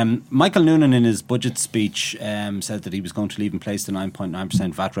 But Michael Noonan in his budget speech said that he was going to leave in place the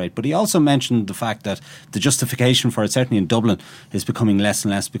 9.9% VAT rate. But he also mentioned the fact that the justification for it, certainly in Dublin, is becoming less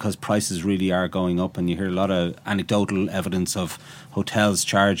and less because prices really are going up. And you hear a lot of anecdotal evidence of hotels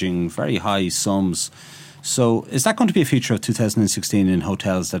charging very high sums. So is that going to be a feature of 2016 in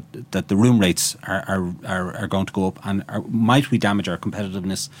hotels, that the room rates are going to go up? And might we damage our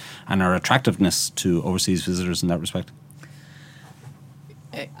competitiveness and our attractiveness to overseas visitors in that respect?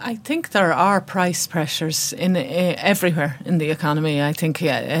 I think there are price pressures in everywhere in the economy. I think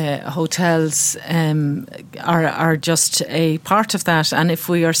hotels are just a part of that, and if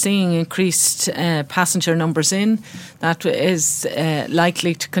we are seeing increased passenger numbers in, that is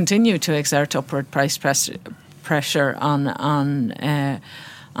likely to continue to exert upward price pressure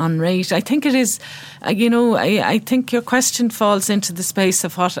on rate. I think it is, I think your question falls into the space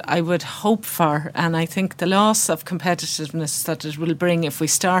of what I would hope for, and I think the loss of competitiveness that it will bring if we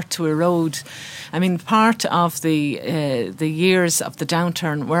start to erode. I mean, part of the years of the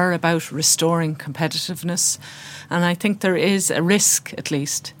downturn were about restoring competitiveness, and I think there is a risk, at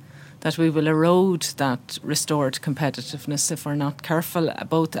least, that we will erode that restored competitiveness if we're not careful,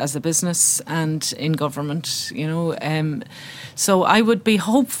 both as a business and in government, So I would be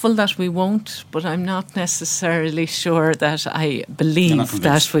hopeful that we won't, but I'm not necessarily sure that I believe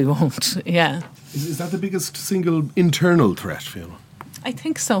that we won't. Yeah. Is that the biggest single internal threat, Fiona? I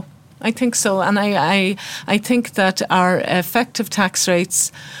think so. And I think that our effective tax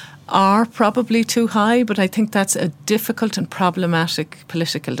rates are probably too high, but I think that's a difficult and problematic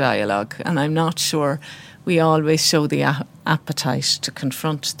political dialogue, and I'm not sure we always show the appetite to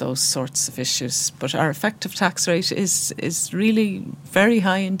confront those sorts of issues. But our effective tax rate is really very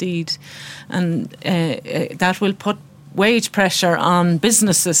high indeed, and that will put wage pressure on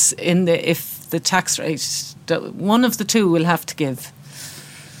businesses if the tax rate, one of the two will have to give.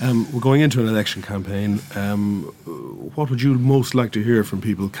 We're going into an election campaign. What would you most like to hear from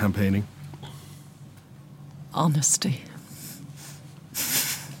people campaigning? Honesty.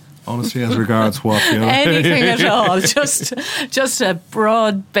 Honesty as regards what? Anything at all. Just a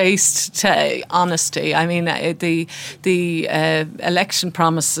broad-based honesty. I mean, the election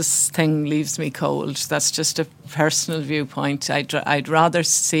promises thing leaves me cold. That's just a personal viewpoint. I'd rather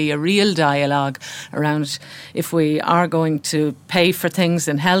see a real dialogue around if we are going to pay for things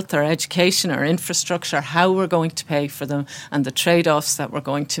in health or education or infrastructure, how we're going to pay for them and the trade-offs that we're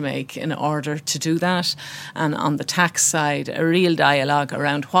going to make in order to do that. And on the tax side, a real dialogue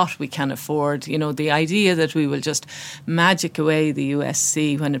around what we can afford. You know, the idea that we will just magic away the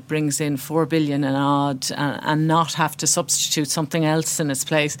USC when it brings in $4 billion and odd and not have to substitute something else in its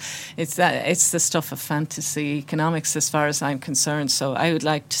place. It's the stuff of fantasy economics as far as I'm concerned. So I would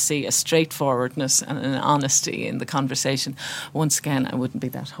like to see a straightforwardness and an honesty in the conversation. Once again, I wouldn't be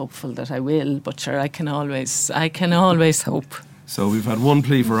that hopeful that I will, but sure, I can always hope. So we've had one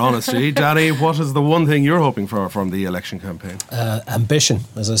plea for honesty. Danny, what is the one thing you're hoping for from the election campaign? Ambition,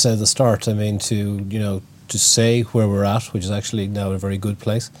 as I said at the start. I mean, to say where we're at, which is actually now a very good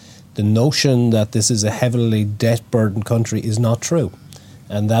place. The notion that this is a heavily debt-burdened country is not true.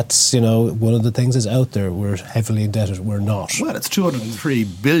 And that's, one of the things is out there. We're heavily indebted. We're not. Well, it's 203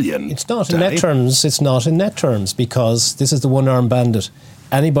 billion. It's not in net terms. It's not in net terms because this is the one-armed bandit.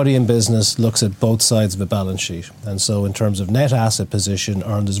 Anybody in business looks at both sides of a balance sheet. And so in terms of net asset position,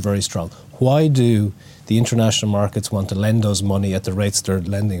 Ireland is very strong. Why do the international markets want to lend us money at the rates they're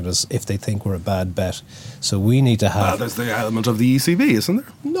lending us if they think we're a bad bet? So we need to have... Well, there's the element of the ECB, isn't there?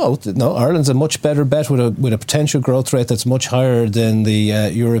 No, Ireland's a much better bet with a potential growth rate that's much higher than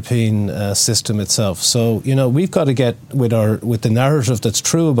the European system itself. So, we've got to get with the narrative that's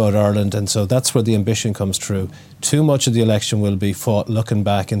true about Ireland, and so that's where the ambition comes through. Too much of the election will be fought looking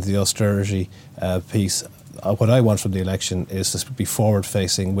back into the austerity piece. What I want from the election is to be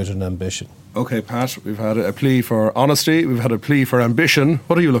forward-facing with an ambition. OK, Pat, we've had a plea for honesty, we've had a plea for ambition.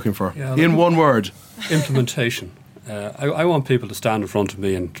 What are you looking for? In one word. Implementation. I want people to stand in front of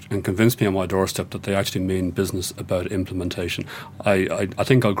me and convince me on my doorstep that they actually mean business about implementation. I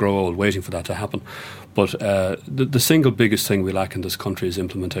think I'll grow old waiting for that to happen. But the single biggest thing we lack in this country is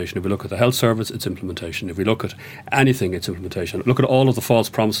implementation. If we look at the health service, it's implementation. If we look at anything, it's implementation. Look at all of the false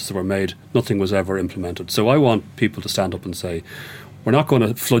promises that were made. Nothing was ever implemented. So I want people to stand up and say, we're not going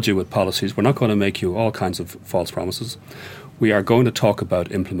to flood you with policies. We're not going to make you all kinds of false promises. We are going to talk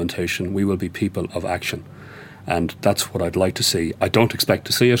about implementation. We will be people of action. And that's what I'd like to see. I don't expect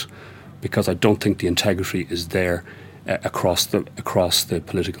to see it because I don't think the integrity is there across the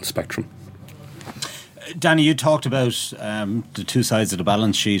political spectrum. Danny, you talked about the two sides of the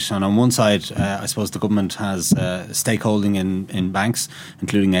balance sheet, and on one side, I suppose the government has stakeholding in banks,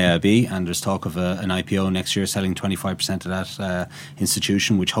 including AIB, and there's talk of an IPO next year, selling 25% of that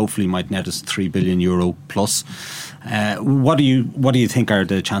institution, which hopefully might net us €3 billion plus. What do you think are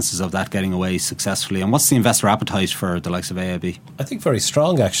the chances of that getting away successfully, and what's the investor appetite for the likes of AIB? I think very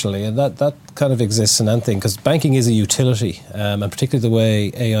strong, actually, and that kind of exists in anything, because banking is a utility, and particularly the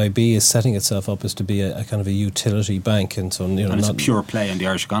way AIB is setting itself up is to be a kind of a utility bank, and so it's a pure play in the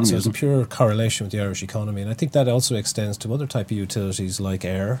Irish economy. So it's a pure correlation with the Irish economy, and I think that also extends to other type of utilities like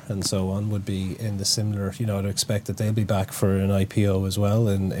air and so on. Would be in the similar. I'd expect that they'll be back for an IPO as well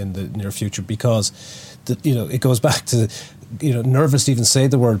in the near future, because it goes back to nervous to even say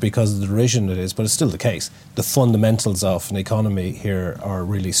the word because of the derision it is, but it's still the case. The fundamentals of an economy here are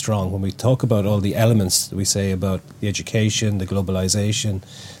really strong. When we talk about all the elements that we say about the education, the globalisation,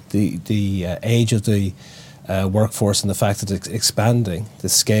 the age of the workforce and the fact that it's expanding, the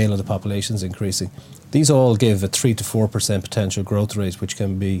scale of the population is increasing, these all give a 3 to 4% potential growth rate, which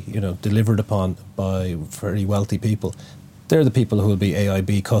can be delivered upon by very wealthy people. They're the people who will be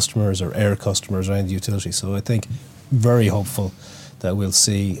AIB customers or air customers around the utility. So I think very hopeful that we'll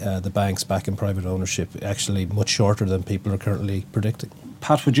see the banks back in private ownership actually much shorter than people are currently predicting.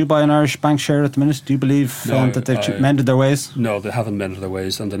 Pat, would you buy an Irish bank share at the minute? Do you believe that they've mended their ways? No, they haven't mended their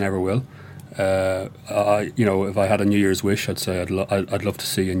ways, and they never will. If I had a New Year's wish, I'd say I'd love to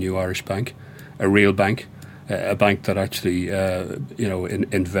see a new Irish bank, a real bank, a bank that actually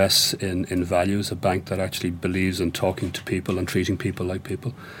invests in values, a bank that actually believes in talking to people and treating people like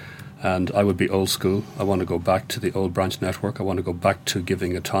people. And I would be old school. I want to go back to the old branch network. I want to go back to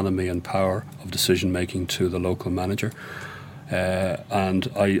giving autonomy and power of decision making to the local manager. And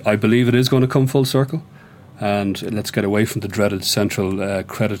I believe it is going to come full circle. And let's get away from the dreaded central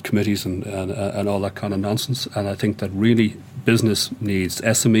credit committees and all that kind of nonsense. And I think that really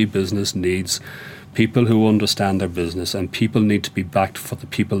SME business needs people who understand their business, and people need to be backed for the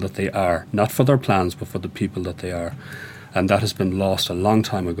people that they are, not for their plans, but for the people that they are. and that has been lost a long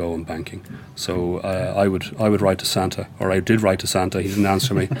time ago in banking. So I would write to Santa, or I did write to Santa. He didn't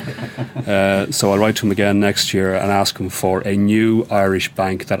answer me. So I'll write to him again next year and ask him for a new Irish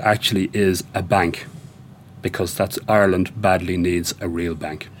bank that actually is a bank, because that's Ireland badly needs a real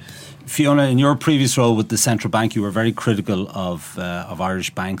bank. Fiona, in your previous role with the central bank, you were very critical of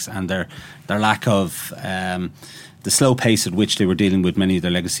Irish banks and their lack of the slow pace at which they were dealing with many of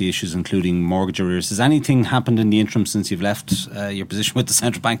their legacy issues, including mortgage arrears. Has anything happened in the interim since you've left your position with the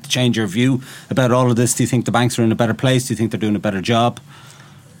central bank to change your view about all of this? Do you think the banks are in a better place? Do you think they're doing a better job?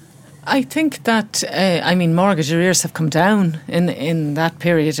 I think that, mortgage arrears have come down in that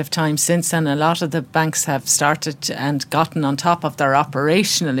period of time since, and a lot of the banks have started and gotten on top of their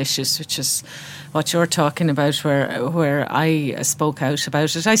operational issues, which is what you're talking about, where I spoke out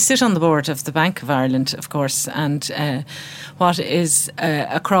about it. I sit on the board of the Bank of Ireland, of course, and what is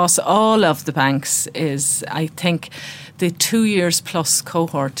across all of the banks is, I think, the 2 years plus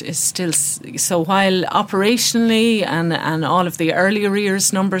cohort is still, so while operationally and all of the early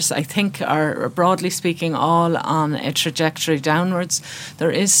arrears numbers, I think, are broadly speaking all on a trajectory downwards,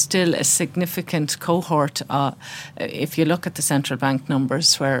 there is still a significant cohort, if you look at the central bank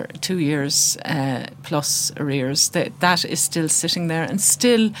numbers, where 2 years plus arrears, that is still sitting there and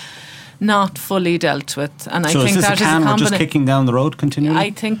still not fully dealt with. And so I think is this that a can we're just kicking down the road continually? I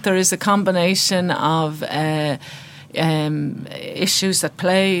think there is a combination of issues at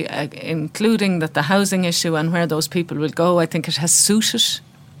play, including that the housing issue and where those people will go. I think it has suited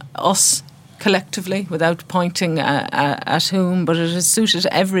us collectively, without pointing at whom, but it has suited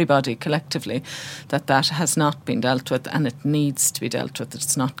everybody collectively that has not been dealt with, and it needs to be dealt with.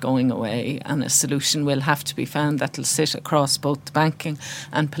 It's not going away, and a solution will have to be found that will sit across both the banking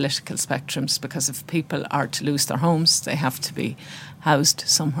and political spectrums, because if people are to lose their homes, they have to be housed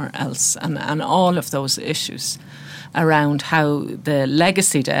somewhere else, and all of those issues around how the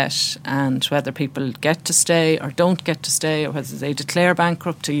legacy debt and whether people get to stay or don't get to stay, or whether they declare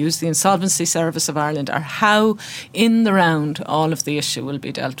bankrupt to use the Insolvency Service of Ireland, or how in the round all of the issue will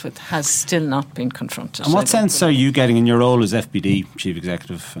be dealt with, has still not been confronted. And what sense are you getting in your role as FBD Chief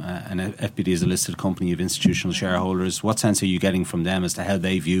Executive, and FBD is a listed company of institutional shareholders, what sense are you getting from them as to how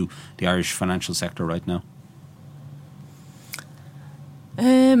they view the Irish financial sector right now?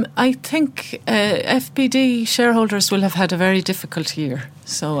 I think FBD shareholders will have had a very difficult year.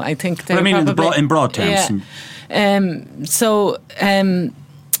 So I think they. But I mean, in broad terms. Yeah.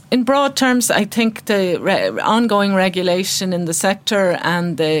 In broad terms, I think the ongoing regulation in the sector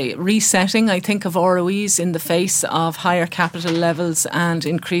and the resetting, I think, of ROEs in the face of higher capital levels and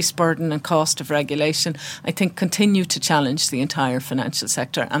increased burden and cost of regulation, I think continue to challenge the entire financial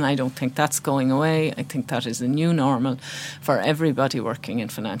sector. And I don't think that's going away. I think that is a new normal for everybody working in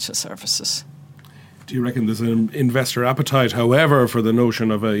financial services. Do you reckon there's an investor appetite, however, for the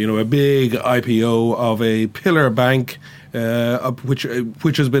notion of a big IPO of a pillar bank,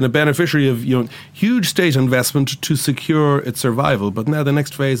 which has been a beneficiary of huge state investment to secure its survival, but now the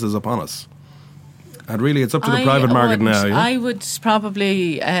next phase is upon us, and really it's up to the private market now. Yeah? I would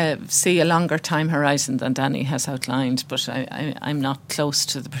probably see a longer time horizon than Danny has outlined, but I'm not close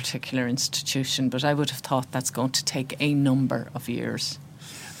to the particular institution, but I would have thought that's going to take a number of years.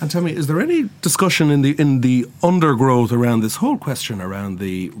 And tell me, is there any discussion in the undergrowth around this whole question around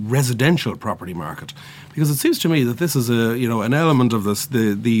the residential property market? Because it seems to me that this is an element of this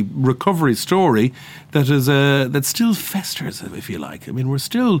the recovery story that still festers, if you like. I mean, we're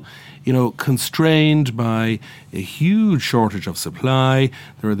still constrained by a huge shortage of supply.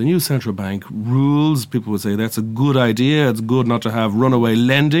 There are the new central bank rules. People would say that's a good idea. It's good not to have runaway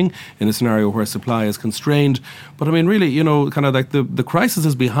lending in a scenario where supply is constrained. But I mean, really, kind of like the crisis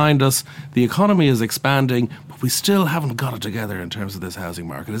is behind us. The economy is expanding, but we still haven't got it together in terms of this housing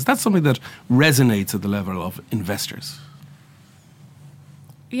market. Is that something that resonates at the level of investors?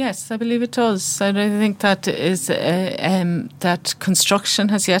 Yes, I believe it does. I think that is that construction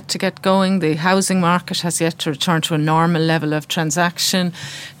has yet to get going. The housing market has yet to return to a normal level of transaction.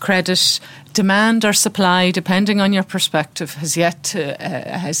 Credit, demand or supply, depending on your perspective, has yet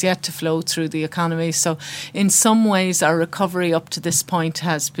to flow through the economy. So, in some ways, our recovery up to this point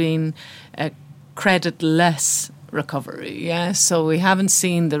has been credit-less recovery. Yeah, so we haven't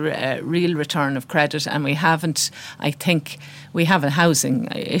seen the real return of credit, and we haven't. I think we have a housing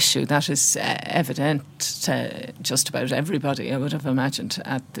issue that is evident to just about everybody, I would have imagined,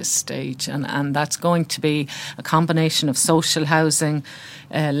 at this stage, and that's going to be a combination of social housing,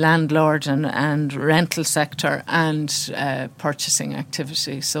 landlord and rental sector, and purchasing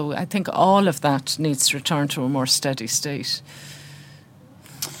activity. So I think all of that needs to return to a more steady state.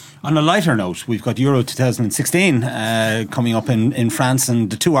 On a lighter note, we've got Euro 2016 coming up in France, and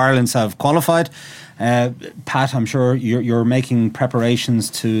the two Irelands have qualified. Pat, I'm sure you're making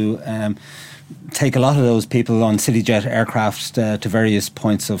preparations to take a lot of those people on CityJet aircraft to various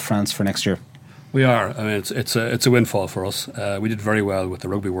points of France for next year. We are. I mean, it's a windfall for us. We did very well with the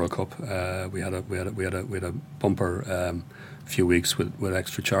Rugby World Cup. We had a bumper few weeks with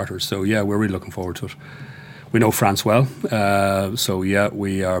extra charters. So yeah, we're really looking forward to it. We know France well, so yeah,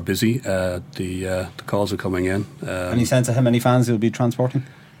 we are busy. The calls are coming in. Any sense of how many fans you'll be transporting?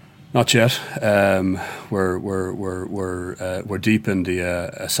 Not yet. We're deep in the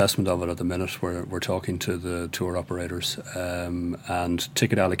assessment of it at the minute. We're talking to the tour operators, and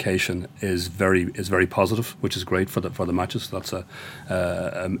ticket allocation is very positive, which is great for the matches. That's a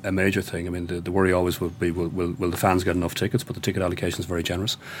major thing. I mean, the worry always will be will the fans get enough tickets? But the ticket allocation is very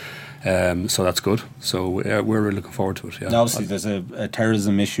generous, so that's good. So we're really looking forward to it. Yeah. Now, obviously, there's a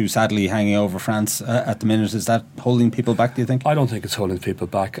terrorism issue sadly hanging over France at the minute. Is that holding people back, do you think? I don't think it's holding people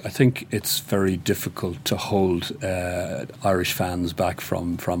back. I think it's very difficult to hold Irish fans back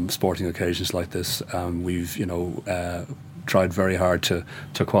from sporting occasions like this. We've tried very hard to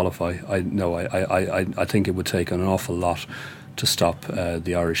qualify. I think it would take an awful lot to stop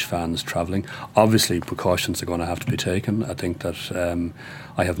the Irish fans travelling. Obviously, precautions are going to have to be taken. I think that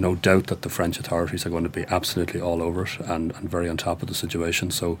I have no doubt that the French authorities are going to be absolutely all over it and very on top of the situation.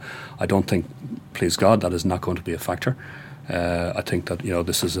 So I don't think, please God, that is not going to be a factor. I think that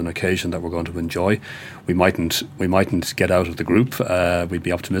this is an occasion that we're going to enjoy. We mightn't get out of the group. We'd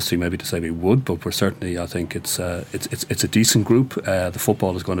be optimistic maybe to say we would, but we're certainly. I think it's a decent group. The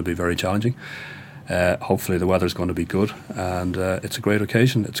football is going to be very challenging. Hopefully the weather's going to be good, and it's a great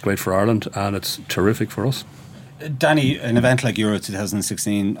occasion. It's great for Ireland, and it's terrific for us. Danny, an event like Euro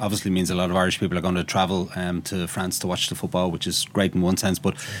 2016 obviously means a lot of Irish people are going to travel to France to watch the football, which is great in one sense,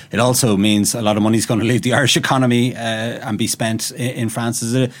 but it also means a lot of money is going to leave the Irish economy and be spent in France.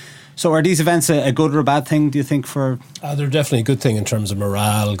 So are these events a good or a bad thing, do you think? They're definitely a good thing in terms of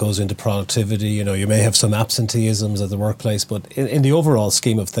morale, goes into productivity. You may have some absenteeisms at the workplace, but in the overall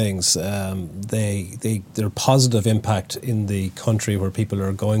scheme of things, their positive impact in the country where people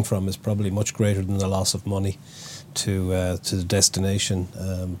are going from is probably much greater than the loss of money to the destination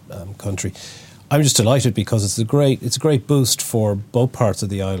country. I'm just delighted because it's a great boost for both parts of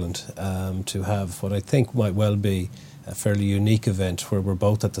the island to have what I think might well be a fairly unique event where we're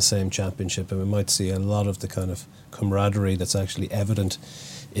both at the same championship, and we might see a lot of the kind of camaraderie that's actually evident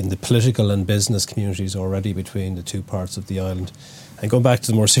in the political and business communities already between the two parts of the island. And going back to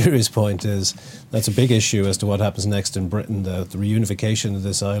the more serious point is that's a big issue as to what happens next in Britain. The reunification of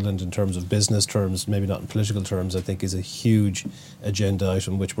this island in terms of business terms, maybe not in political terms, I think is a huge agenda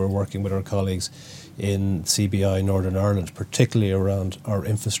item which we're working with our colleagues in CBI Northern Ireland, particularly around our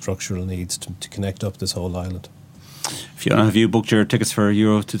infrastructural needs to connect up this whole island. Fiona, have you booked your tickets for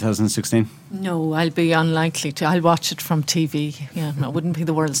Euro 2016? No, I'll be unlikely to. I'll watch it from TV. Yeah, I wouldn't be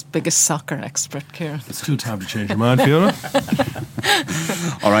the world's biggest soccer expert, Ciarán. It's too time to change your mind, Fiona.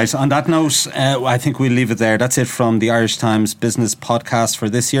 All right, on that note, I think we'll leave it there. That's it from the Irish Times Business Podcast for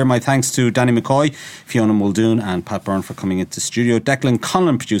this year. My thanks to Danny McCoy, Fiona Muldoon and Pat Byrne for coming into studio. Declan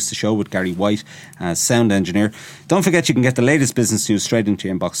Conlon produced the show with Gary White as sound engineer. Don't forget you can get the latest business news straight into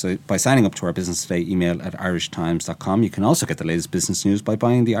your inbox by signing up to our Business Today email at irishtimes.com. You can also get the latest business news by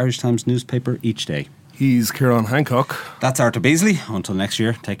buying the Irish Times newspaper each day. He's Ciarán Hancock. That's Arthur Beasley. Until next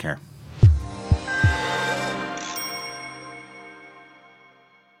year, take care.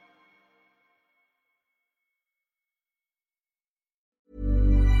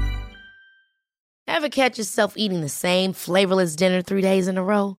 Ever catch yourself eating the same flavorless dinner 3 days in a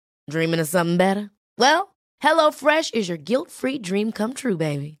row? Dreaming of something better? Well, HelloFresh is your guilt-free dream come true,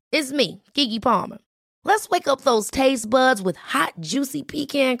 baby. It's me, Keke Palmer. Let's wake up those taste buds with hot, juicy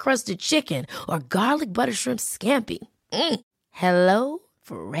pecan-crusted chicken or garlic butter shrimp scampi. Hello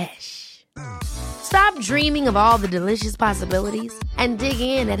Fresh. Stop dreaming of all the delicious possibilities and dig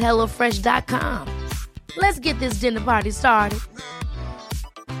in at HelloFresh.com. Let's get this dinner party started.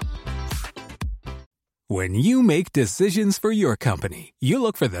 When you make decisions for your company, you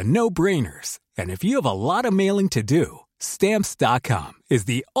look for the no-brainers. And if you have a lot of mailing to do, Stamps.com is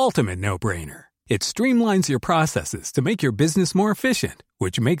the ultimate no-brainer. It streamlines your processes to make your business more efficient,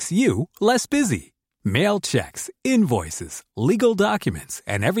 which makes you less busy. Mail checks, invoices, legal documents,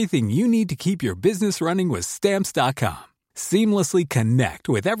 and everything you need to keep your business running with Stamps.com. Seamlessly connect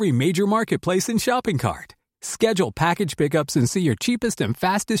with every major marketplace and shopping cart. Schedule package pickups and see your cheapest and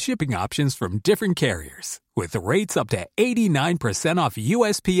fastest shipping options from different carriers. With rates up to 89% off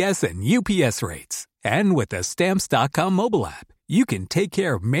USPS and UPS rates. And with the Stamps.com mobile app, you can take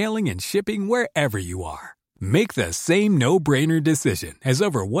care of mailing and shipping wherever you are. Make the same no-brainer decision as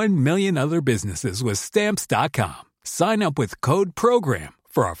over 1 million other businesses with Stamps.com. Sign up with code PROGRAM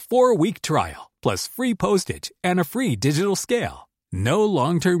for a 4-week trial, plus free postage and a free digital scale. No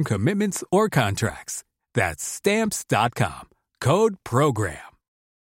long-term commitments or contracts. That's Stamps.com. Code PROGRAM.